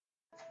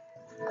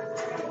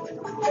Hello,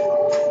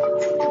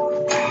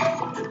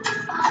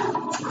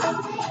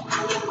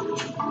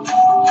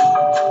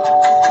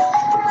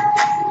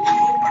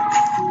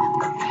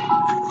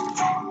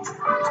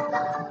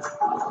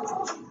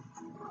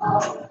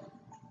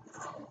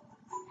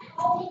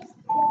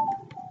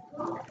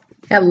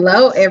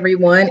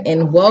 everyone,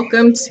 and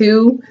welcome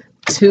to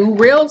Two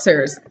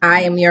Realtors.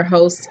 I am your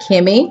host,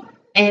 Kimmy.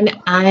 And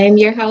I'm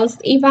your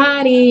host,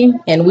 Ivani.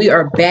 And we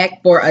are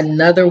back for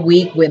another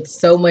week with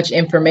so much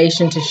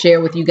information to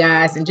share with you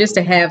guys and just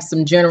to have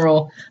some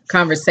general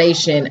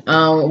conversation.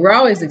 We're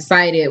always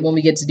excited when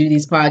we get to do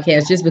these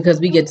podcasts just because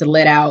we get to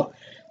let out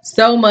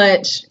so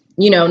much,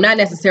 not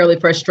necessarily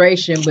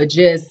frustration, but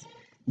just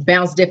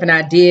bounce different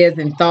ideas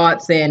and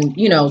thoughts and,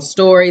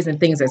 stories and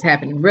things that's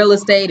happened in real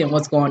estate and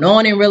what's going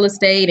on in real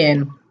estate.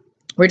 And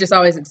we're just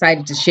always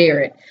excited to share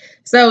it.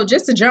 So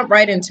just to jump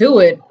right into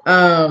it,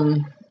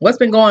 what's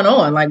been going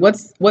on? Like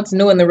what's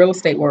new in the real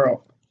estate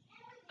world?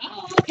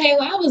 Oh, okay.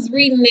 Well, I was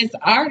reading this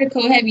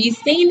article. Have you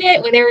seen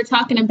it? Where they were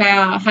talking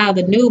about how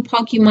the new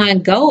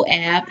Pokemon Go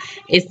app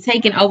is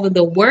taking over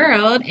the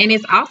world and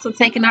it's also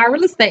taking our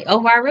real estate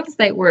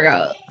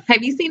world.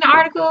 Have you seen the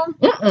article?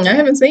 I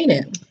haven't seen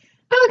it.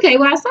 Okay,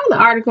 well, I saw the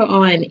article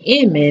on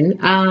Inman,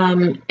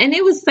 and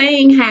it was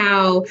saying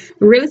how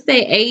real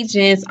estate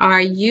agents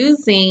are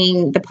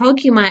using the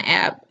Pokemon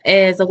app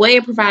as a way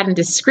of providing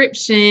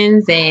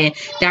descriptions and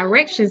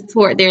directions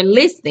toward their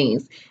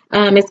listings.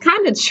 It's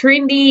kind of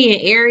trendy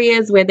in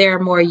areas where there are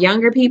more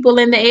younger people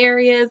in the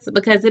areas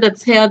because it'll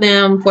tell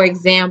them, for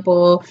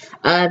example,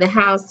 the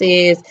house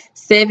is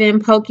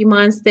 7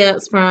 Pokemon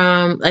steps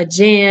from a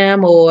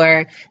gym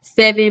or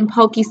 7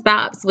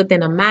 Pokestops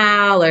within a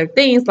mile or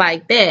things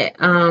like that.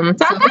 So I'm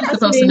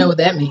supposed to know what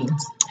that means.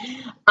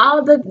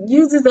 All the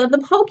users of the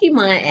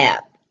Pokemon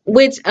app,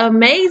 which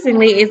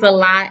amazingly is a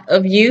lot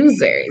of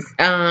users.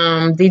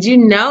 Did you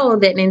know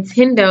that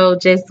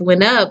Nintendo just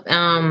went up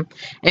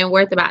and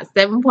worth about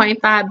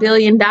 $7.5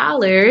 billion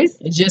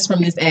just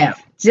from this app?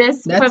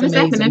 Just That's from this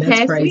app in the That's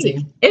past crazy.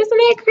 week. Isn't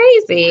that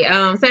crazy?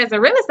 So as a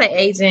real estate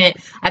agent,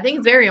 I think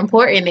it's very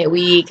important that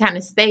we kind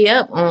of stay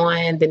up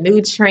on the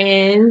new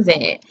trends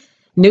and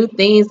new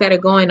things that are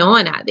going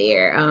on out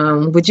there.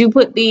 Would you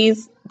put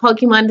these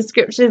Pokemon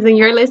descriptions in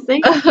your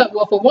listing?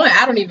 Well, for one,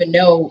 I don't even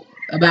know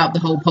about the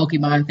whole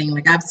Pokemon thing.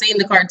 Like I've seen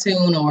the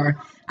cartoon,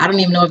 or I don't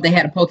even know if they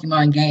had a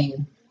Pokemon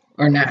game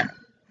or not.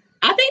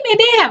 I think they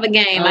did have a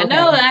game. Okay.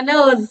 I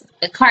know it was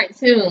a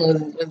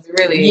cartoon was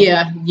really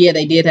yeah,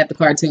 they did have the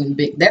cartoon.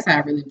 That's how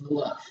it really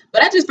blew up.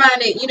 But I just find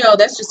it,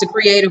 that's just a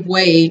creative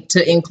way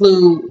to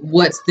include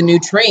what's the new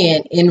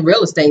trend in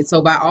real estate.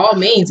 So by all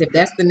means, if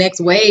that's the next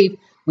wave,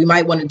 we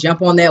might want to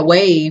jump on that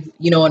wave,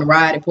 and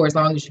ride it for as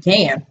long as you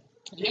can.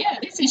 Yeah,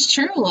 this is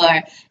true.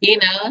 Or,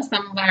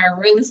 some of our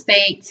real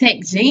estate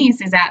tech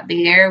geniuses out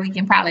there, we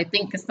can probably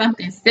think of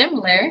something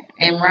similar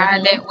and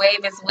ride that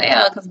wave as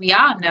well. Because we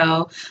all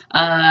know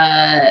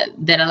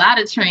that a lot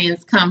of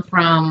trends come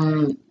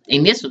from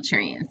initial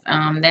trends.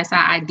 That's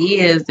how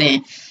ideas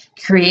and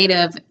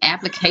creative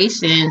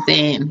applications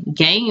and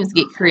games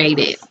get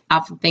created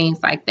off of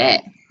things like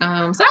that. So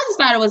I just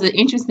thought it was an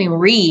interesting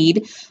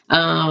read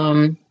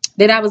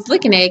that I was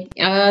looking at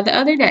the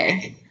other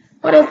day.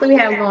 What else do we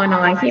have going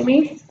on,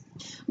 Kimmy?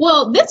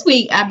 Well, this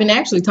week I've been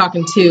actually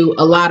talking to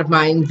a lot of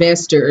my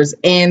investors,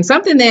 and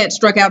something that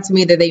struck out to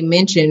me that they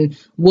mentioned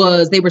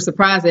was they were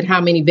surprised at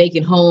how many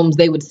vacant homes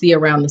they would see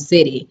around the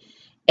city.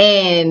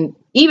 And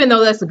even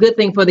though that's a good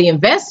thing for the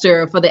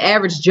investor, for the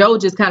average Joe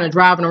just kind of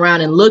driving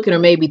around and looking or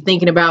maybe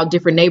thinking about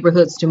different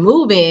neighborhoods to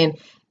move in,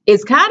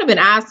 it's kind of an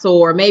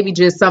eyesore, maybe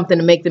just something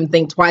to make them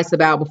think twice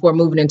about before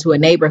moving into a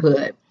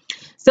neighborhood.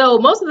 So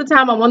most of the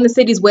time I'm on the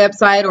city's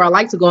website, or I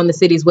like to go on the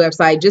city's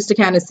website just to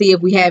kind of see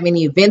if we have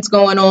any events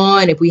going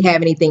on, if we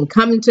have anything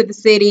coming to the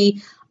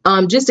city,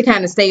 just to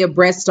kind of stay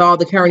abreast to all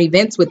the current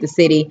events with the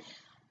city.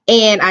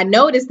 And I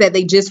noticed that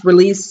they just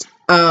released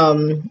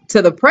to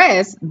the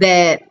press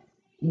that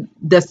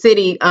the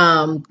city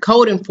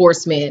code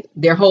enforcement,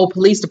 their whole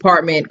police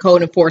department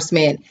code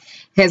enforcement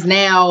has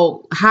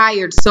now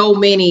hired so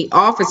many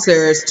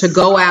officers to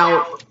go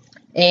out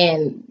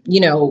and,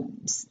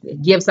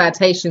 give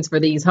citations for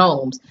these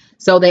homes.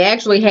 So they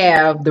actually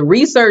have the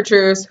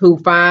researchers who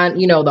find,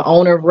 the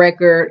owner of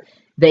record.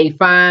 They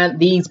find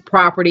these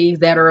properties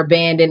that are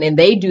abandoned and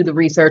they do the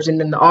research, and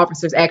then the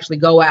officers actually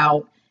go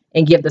out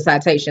and give the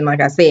citation,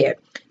 like I said.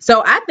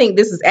 So I think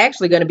this is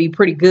actually going to be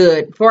pretty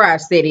good for our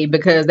city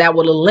because that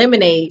will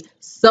eliminate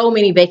so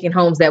many vacant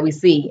homes that we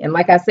see. And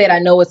like I said, I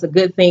know it's a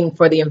good thing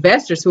for the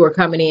investors who are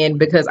coming in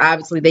because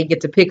obviously they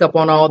get to pick up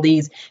on all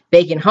these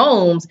vacant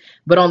homes.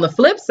 But on the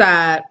flip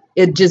side,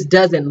 it just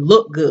doesn't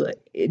look good.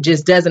 It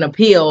just doesn't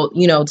appeal,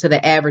 to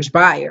the average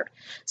buyer.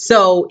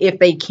 So if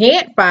they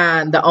can't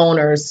find the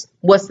owners,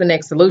 what's the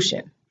next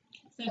solution?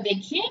 So they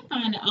can't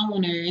find the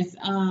owners.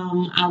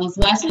 I was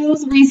watching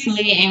this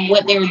recently, and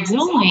what they're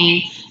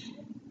doing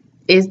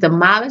is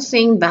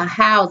demolishing the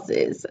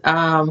houses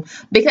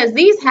because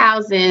these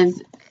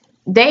houses,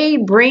 they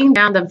bring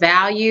down the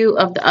value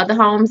of the other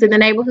homes in the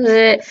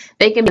neighborhood.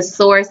 They can be a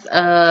source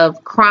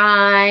of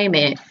crime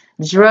and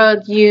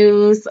drug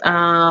use.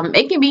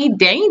 It can be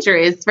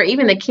dangerous for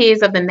even the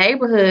kids of the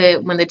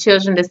neighborhood when the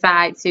children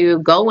decide to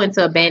go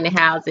into abandoned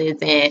houses,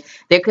 and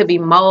there could be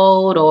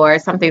mold or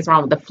something's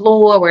wrong with the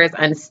floor where it's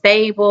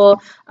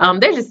unstable.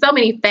 There's just so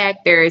many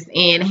factors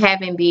in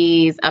having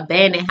these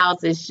abandoned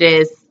houses,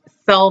 just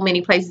so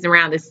many places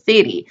around the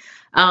city.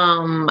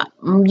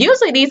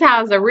 Usually these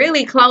houses are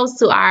really close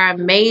to our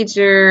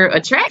major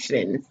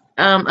attractions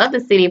of the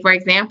city. For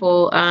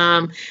example,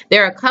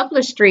 there are a couple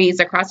of streets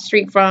across the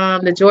street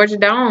from the Georgia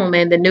Dome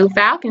and the new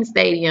Falcon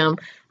Stadium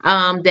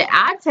that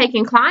I've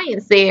taken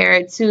clients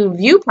there to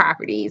view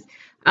properties.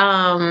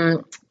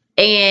 And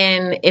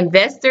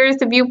investors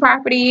to view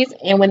properties.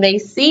 And when they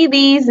see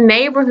these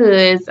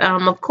neighborhoods,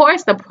 of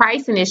course, the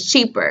pricing is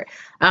cheaper.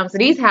 So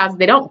these houses,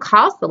 they don't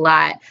cost a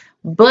lot.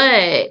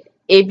 But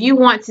if you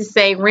want to,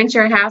 say, rent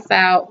your house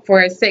out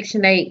for a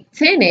Section 8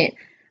 tenant,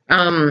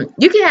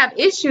 you can have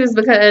issues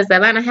because the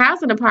Atlanta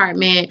Housing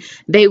Department,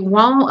 they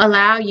won't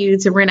allow you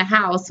to rent a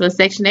house to a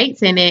Section 8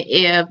 tenant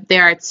if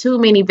there are too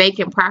many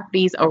vacant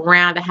properties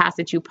around the house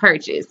that you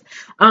purchased.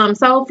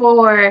 So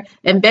for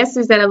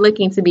investors that are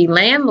looking to be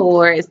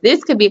landlords,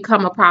 this could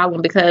become a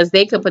problem because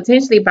they could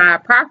potentially buy a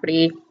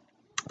property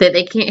that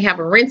they can't have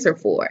a renter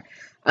for.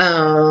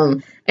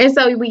 And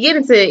so we get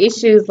into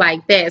issues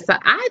like that. So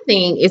I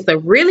think it's a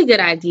really good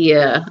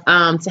idea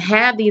to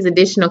have these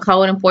additional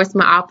code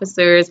enforcement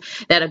officers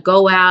that'll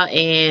go out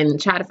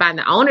and try to find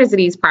the owners of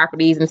these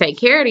properties and take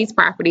care of these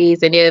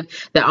properties. And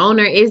if the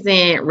owner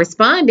isn't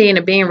responding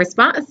or being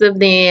responsive,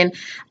 then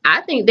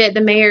I think that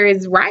the mayor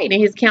is right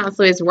and his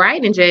council is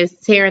right in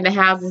just tearing the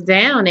houses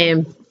down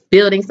and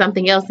building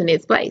something else in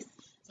its place.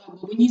 So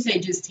when you say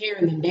just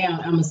tearing them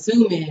down, I'm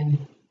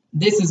assuming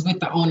this is with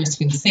the owner's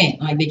consent.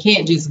 Like they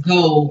can't just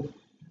go,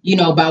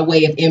 by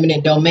way of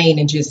eminent domain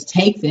and just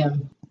take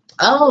them.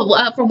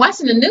 From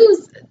watching the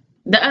news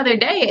the other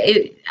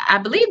day, I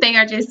believe they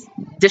are just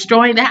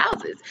destroying the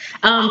houses.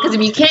 Because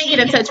if you can't get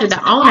in touch with the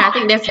owner, I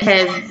think that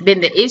has been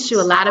the issue.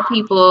 A lot of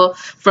people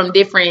from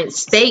different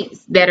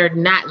states that are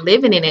not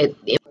living in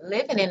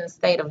the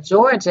state of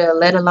Georgia,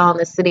 let alone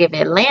the city of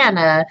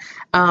Atlanta,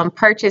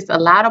 purchased a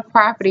lot of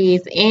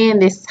properties in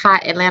this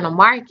hot Atlanta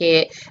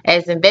market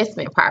as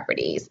investment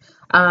properties.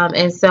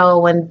 And so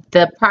when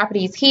the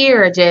properties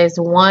here are just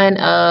one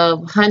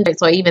of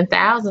hundreds or even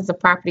thousands of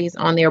properties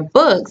on their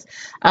books,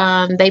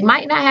 they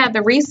might not have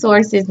the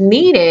resources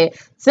needed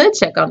to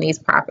check on these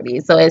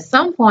properties. So at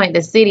some point,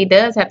 the city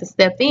does have to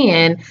step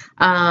in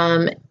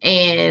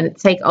and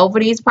take over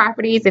these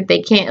properties if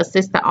they can't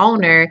assist the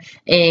owner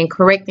in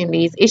correcting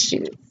these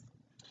issues.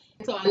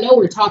 So I know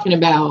we're talking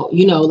about,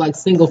 like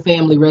single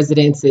family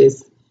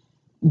residences,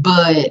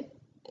 but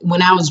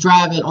when I was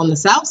driving on the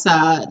south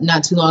side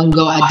not too long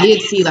ago, I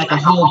did see like a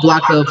whole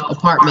block of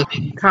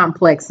apartment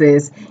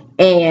complexes.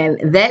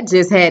 And that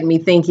just had me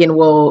thinking,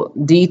 well,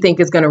 do you think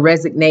it's going to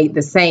resonate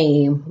the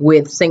same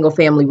with single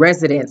family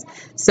residents?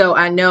 So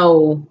I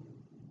know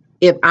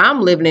if I'm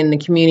living in the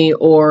community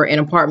or an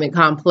apartment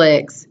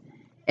complex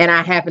and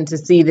I happen to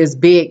see this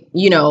big,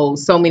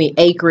 so many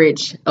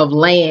acreage of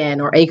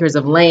land or acres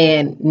of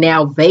land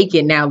now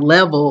vacant, now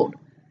leveled,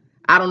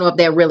 I don't know if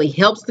that really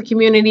helps the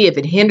community, if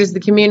it hinders the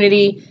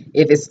community,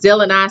 if it's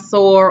still an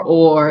eyesore,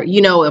 or,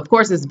 of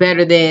course it's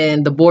better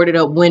than the boarded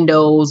up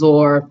windows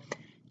or,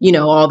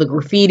 all the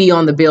graffiti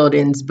on the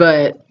buildings.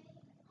 But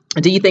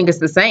do you think it's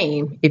the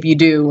same if you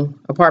do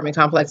apartment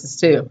complexes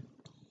too?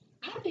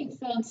 I think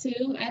so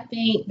too. I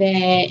think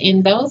that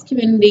in those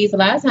communities, a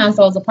lot of times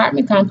those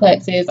apartment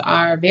complexes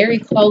are very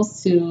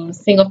close to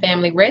single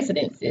family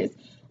residences.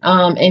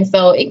 And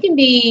so it can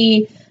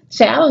be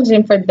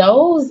challenging for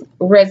those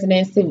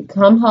residents to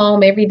come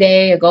home every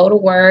day or go to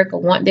work or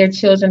want their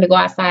children to go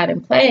outside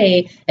and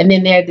play. And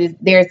then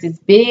there's this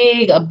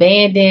big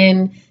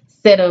abandoned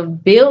set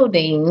of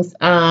buildings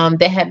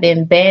that have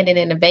been abandoned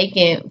and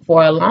vacant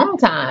for a long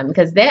time,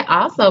 because that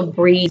also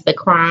breeds the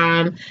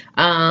crime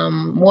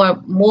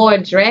more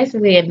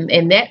drastically,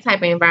 and that type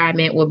of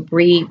environment will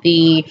breed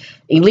the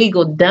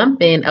illegal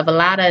dumping of a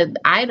lot of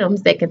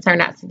items that can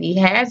turn out to be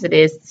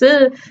hazardous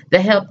to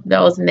the health of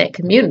those in that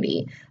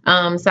community.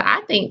 So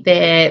I think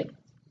that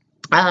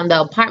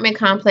the apartment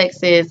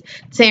complexes,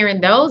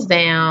 tearing those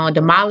down,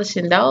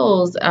 demolishing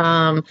those,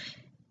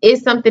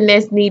 is something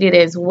that's needed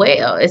as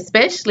well,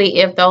 especially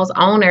if those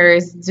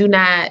owners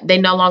they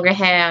no longer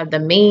have the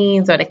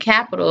means or the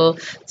capital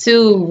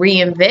to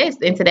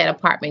reinvest into that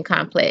apartment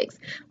complex.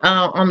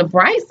 On the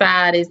bright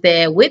side is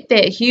that with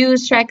that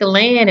huge tract of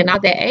land and all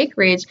that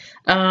acreage,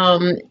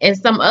 in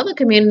some other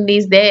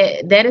communities,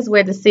 that is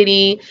where the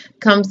city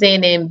comes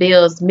in and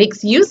builds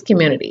mixed use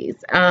communities.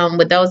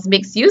 With those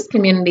mixed use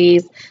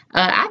communities,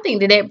 I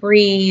think that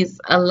breeds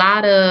a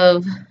lot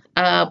of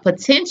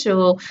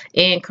potential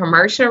in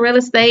commercial real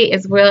estate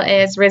as well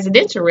as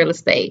residential real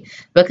estate,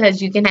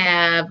 because you can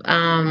have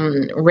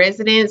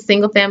residents,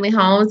 single family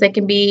homes that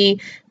can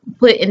be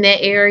put in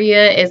that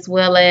area, as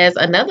well as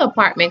another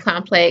apartment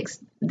complex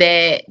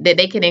that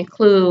they can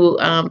include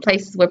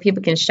places where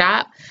people can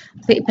shop,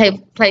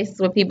 places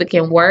where people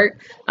can work.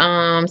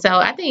 So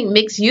I think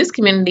mixed use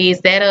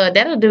communities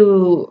that'll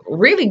do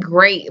really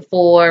great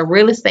for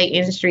real estate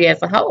industry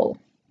as a whole.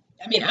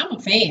 I mean, I'm a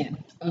fan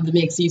of the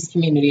mixed use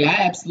community. I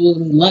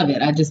absolutely love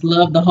it. I just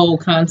love the whole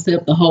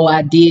concept, the whole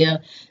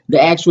idea,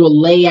 the actual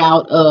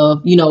layout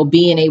of,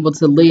 being able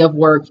to live,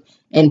 work,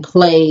 and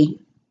play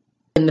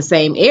in the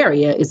same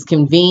area. It's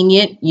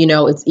convenient,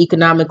 it's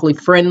economically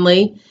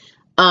friendly.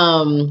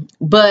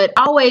 But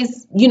I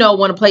always,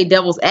 want to play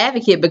devil's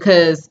advocate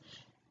because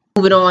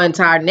moving on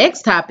to our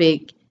next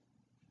topic,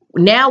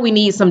 now we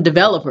need some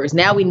developers.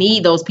 Now we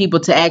need those people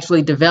to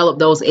actually develop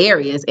those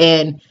areas.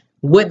 And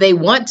would they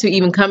want to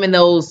even come in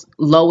those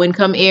low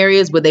income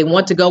areas? Would they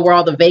want to go where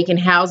all the vacant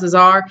houses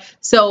are?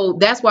 So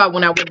that's why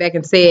when I went back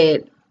and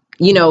said,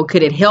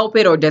 could it help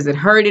it or does it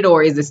hurt it?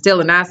 Or is it still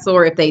an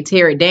eyesore if they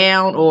tear it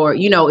down? Or,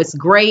 it's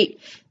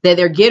great that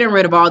they're getting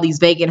rid of all these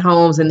vacant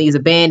homes and these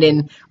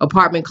abandoned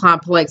apartment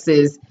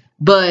complexes.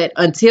 But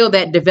until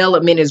that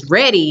development is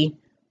ready,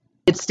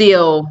 it's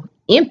still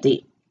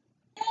empty.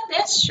 Yeah,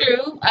 that's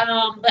true.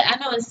 But I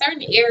know in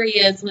certain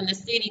areas, when the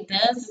city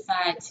does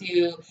decide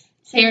to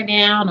tear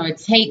down or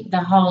take the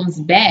homes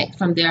back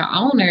from their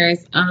owners,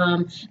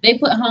 they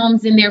put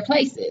homes in their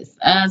places.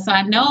 So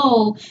I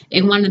know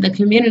in one of the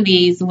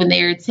communities, when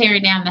they're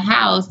tearing down the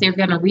house, they're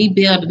going to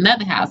rebuild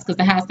another house because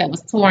the house that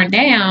was torn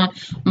down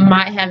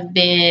might have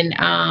been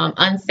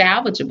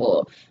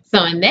unsalvageable.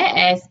 So in that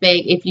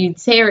aspect, if you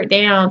tear it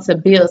down to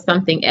build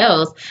something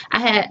else,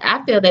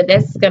 I feel that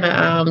that's going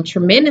to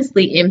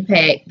tremendously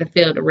impact the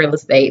field of real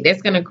estate.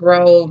 That's going to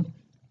grow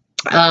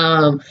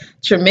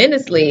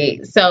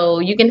tremendously. So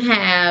you can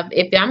have,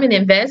 if I'm an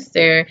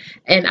investor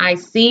and I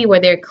see where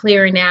they're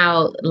clearing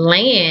out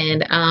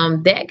land,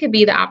 that could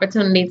be the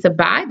opportunity to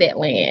buy that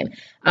land.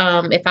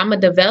 If I'm a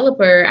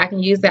developer, I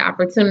can use the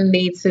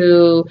opportunity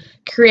to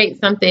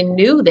create something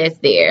new that's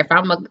there. If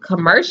I'm a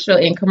commercial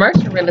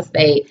real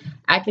estate,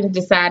 I can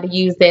decide to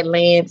use that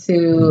land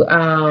to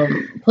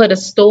put a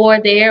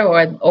store there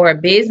or a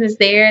business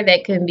there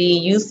that can be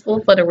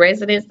useful for the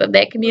residents of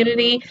that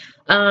community.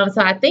 So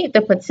I think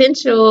the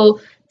potential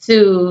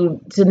to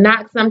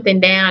knock something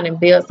down and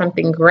build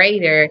something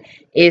greater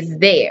is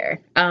there.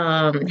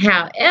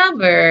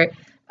 However,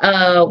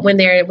 when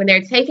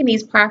they're taking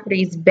these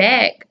properties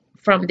back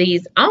from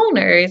these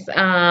owners,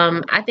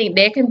 I think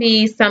there can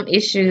be some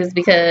issues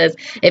because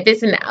if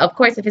it's an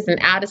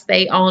out of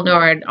state owner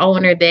or an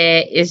owner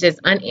that is just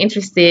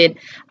uninterested,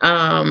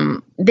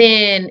 then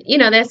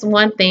that's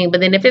one thing. But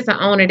then if it's an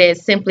owner that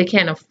simply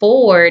can't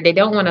afford, they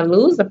don't want to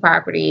lose the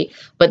property,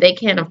 but they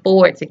can't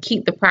afford to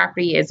keep the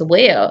property as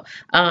well.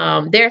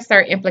 There are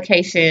certain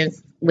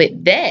implications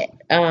with that.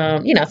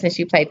 Since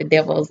you played the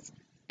devil's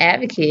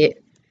advocate.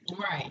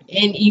 Right.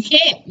 And you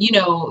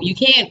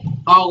can't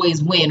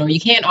always win or you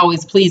can't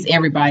always please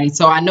everybody.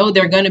 So I know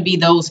there are going to be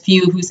those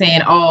few who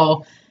saying,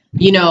 well,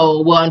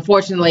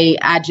 unfortunately,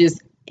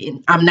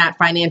 I'm not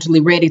financially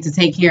ready to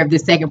take care of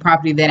this second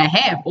property that I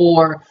have,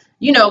 or,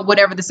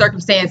 whatever the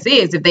circumstance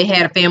is. If they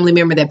had a family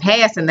member that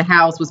passed and the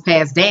house was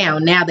passed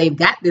down, now they've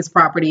got this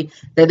property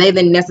that they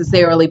didn't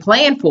necessarily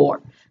plan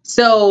for.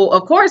 So,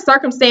 of course,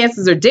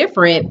 circumstances are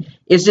different.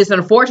 It's just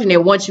unfortunate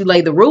once you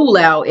lay the rule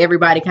out,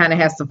 everybody kind of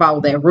has to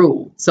follow that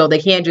rule. So they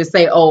can't just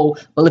say, oh,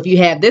 well, if you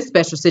have this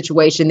special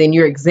situation, then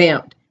you're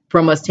exempt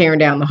from us tearing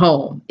down the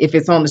home. If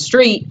it's on the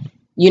street,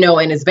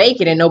 and it's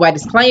vacant and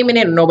nobody's claiming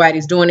it or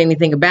nobody's doing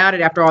anything about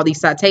it after all these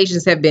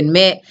citations have been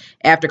met,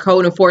 after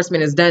code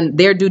enforcement has done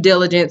their due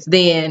diligence,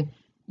 then,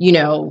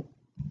 the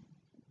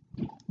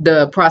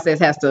process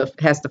has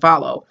to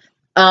follow.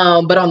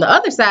 But on the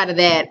other side of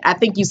that, I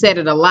think you said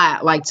it a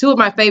lot. Like two of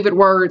my favorite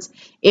words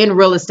in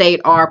real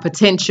estate are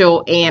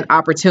potential and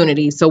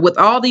opportunity. So with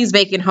all these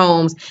vacant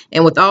homes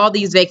and with all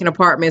these vacant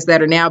apartments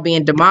that are now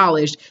being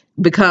demolished,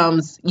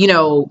 becomes,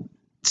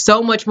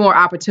 so much more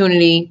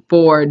opportunity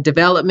for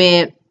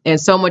development and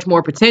so much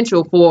more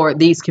potential for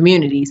these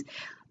communities.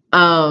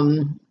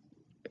 The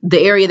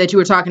area that you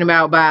were talking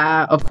about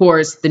by, of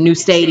course, the new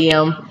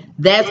stadium,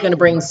 that's going to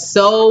bring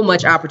so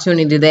much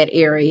opportunity to that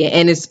area.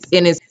 And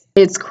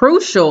it's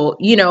crucial,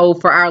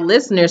 for our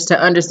listeners to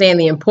understand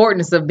the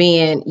importance of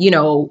being,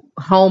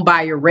 home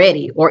buyer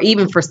ready, or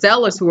even for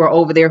sellers who are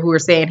over there who are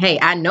saying, hey,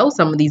 I know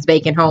some of these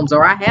vacant homes,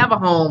 or I have a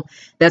home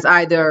that's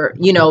either,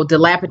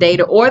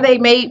 dilapidated, or they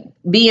may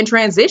be in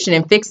transition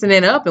and fixing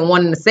it up and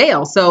wanting to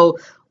sell. So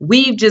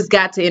we've just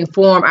got to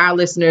inform our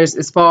listeners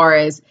as far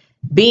as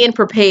being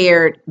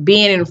prepared,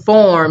 being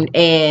informed,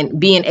 and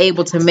being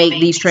able to make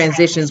these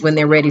transitions when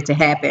they're ready to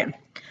happen.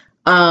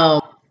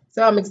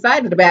 So I'm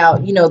excited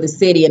about, the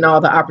city and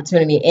all the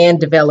opportunity and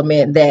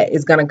development that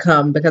is going to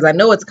come, because I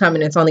know it's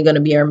coming. It's only going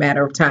to be a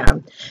matter of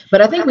time.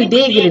 But I think we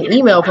did get an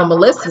email from a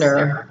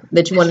listener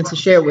that you wanted to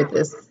share with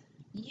us.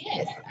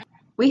 Yes.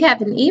 We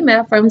have an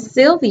email from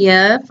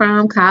Sylvia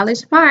from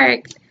College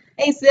Park.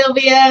 Hey,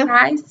 Sylvia.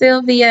 Hi,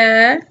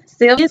 Sylvia.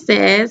 Sylvia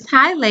says,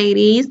 hi,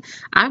 ladies.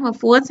 I'm a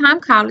full-time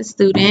college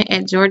student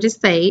at Georgia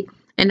State,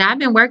 and I've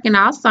been working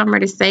all summer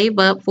to save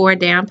up for a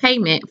down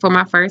payment for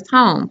my first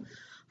home.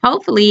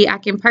 Hopefully, I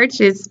can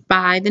purchase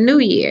by the new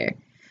year.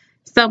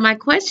 So my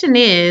question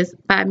is,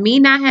 by me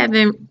not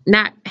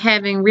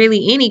having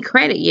really any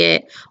credit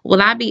yet,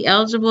 will I be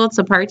eligible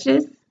to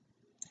purchase?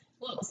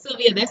 Well,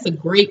 Sylvia, that's a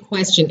great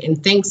question,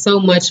 and thanks so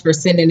much for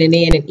sending it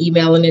in and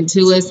emailing it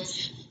to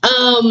us.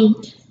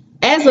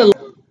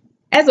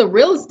 As a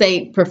real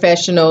estate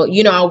professional,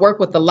 I work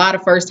with a lot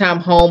of first time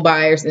home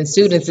buyers and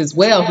students as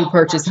well who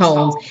purchase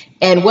homes.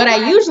 And what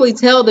I usually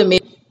tell them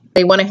is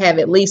they want to have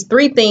at least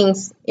three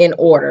things in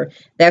order.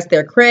 That's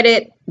their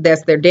credit,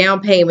 that's their down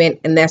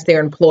payment, and that's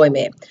their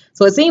employment.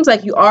 So it seems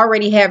like you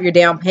already have your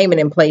down payment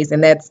in place,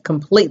 and that's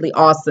completely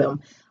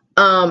awesome.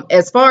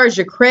 As far as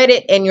your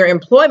credit and your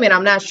employment,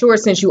 I'm not sure,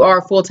 since you are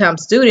a full-time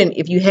student,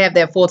 if you have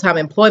that full-time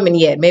employment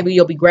yet. Maybe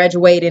you'll be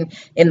graduating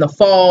in the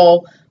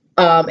fall.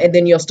 And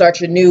then you'll start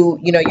your new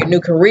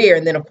career,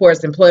 and then of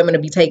course employment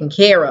will be taken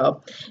care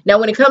of. Now,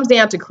 when it comes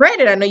down to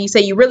credit, I know you say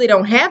you really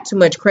don't have too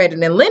much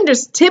credit, and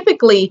lenders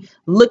typically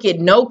look at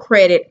no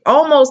credit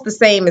almost the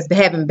same as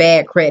having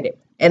bad credit.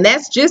 And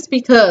that's just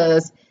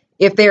because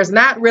if there's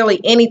not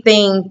really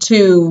anything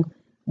to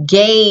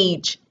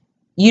gauge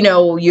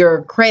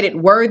your credit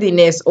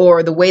worthiness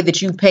or the way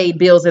that you've paid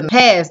bills in the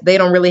past, they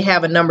don't really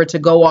have a number to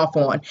go off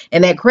on.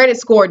 And that credit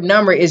scored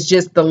number is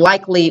just the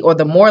likely or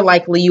the more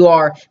likely you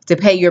are to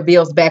pay your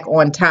bills back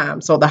on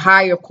time. So the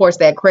higher, of course,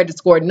 that credit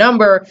scored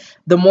number,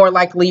 the more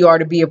likely you are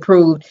to be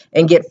approved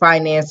and get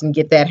financed and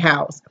get that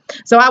house.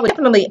 So I would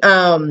definitely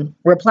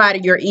reply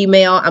to your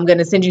email. I'm going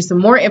to send you some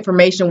more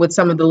information with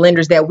some of the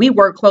lenders that we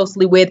work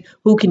closely with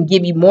who can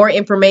give you more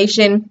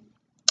information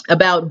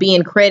about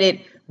being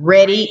credit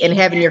ready and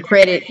having your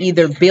credit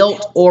either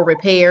built or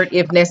repaired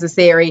if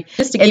necessary,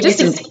 just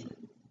to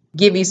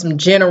give you some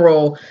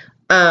general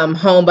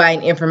home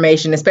buying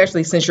information,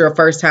 especially since you're a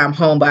first-time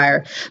home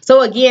buyer.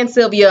 So again,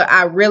 Sylvia,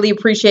 I really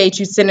appreciate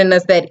you sending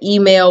us that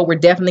email. We're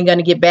definitely going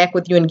to get back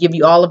with you and give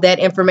you all of that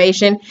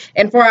information.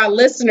 And for our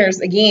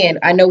listeners, again,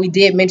 I know we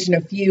did mention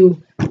a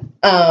few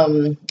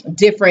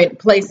different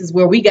places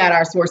where we got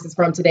our sources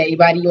from today.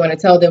 Anybody, you want to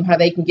tell them how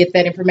they can get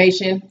that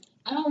information?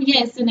 Oh,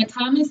 yes. In the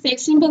comment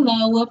section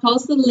below, we'll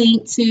post a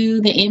link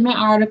to the Inman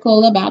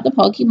article about the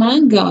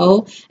Pokemon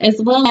Go,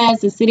 as well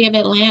as the City of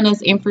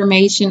Atlanta's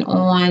information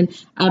on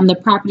the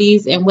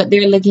properties and what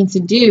they're looking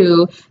to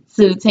do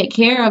to take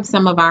care of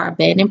some of our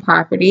abandoned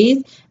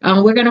properties.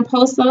 We're going to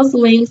post those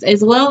links,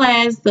 as well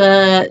as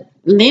the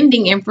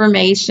lending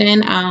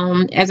information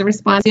as a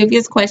response to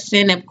your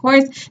question. Of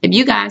course, if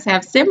you guys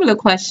have similar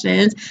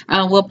questions,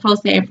 we'll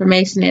post the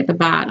information at the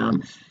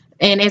bottom.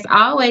 And as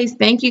always,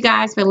 thank you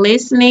guys for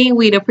listening.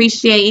 We'd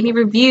appreciate any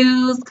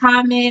reviews,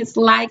 comments,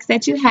 likes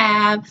that you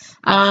have.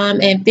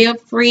 And feel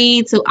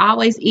free to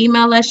always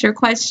email us your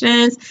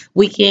questions.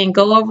 We can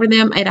go over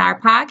them at our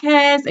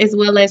podcast, as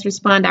well as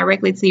respond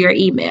directly to your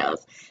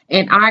emails.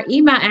 And our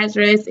email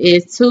address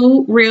is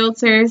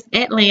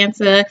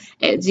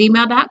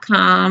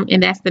 2realtorsatlanta@gmail.com.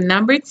 And that's the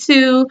number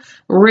 2,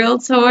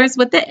 realtors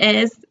with the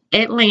S,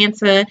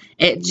 Atlanta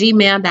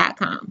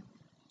 @gmail.com.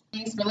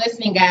 Thanks for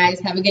listening, guys.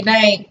 Have a good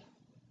night.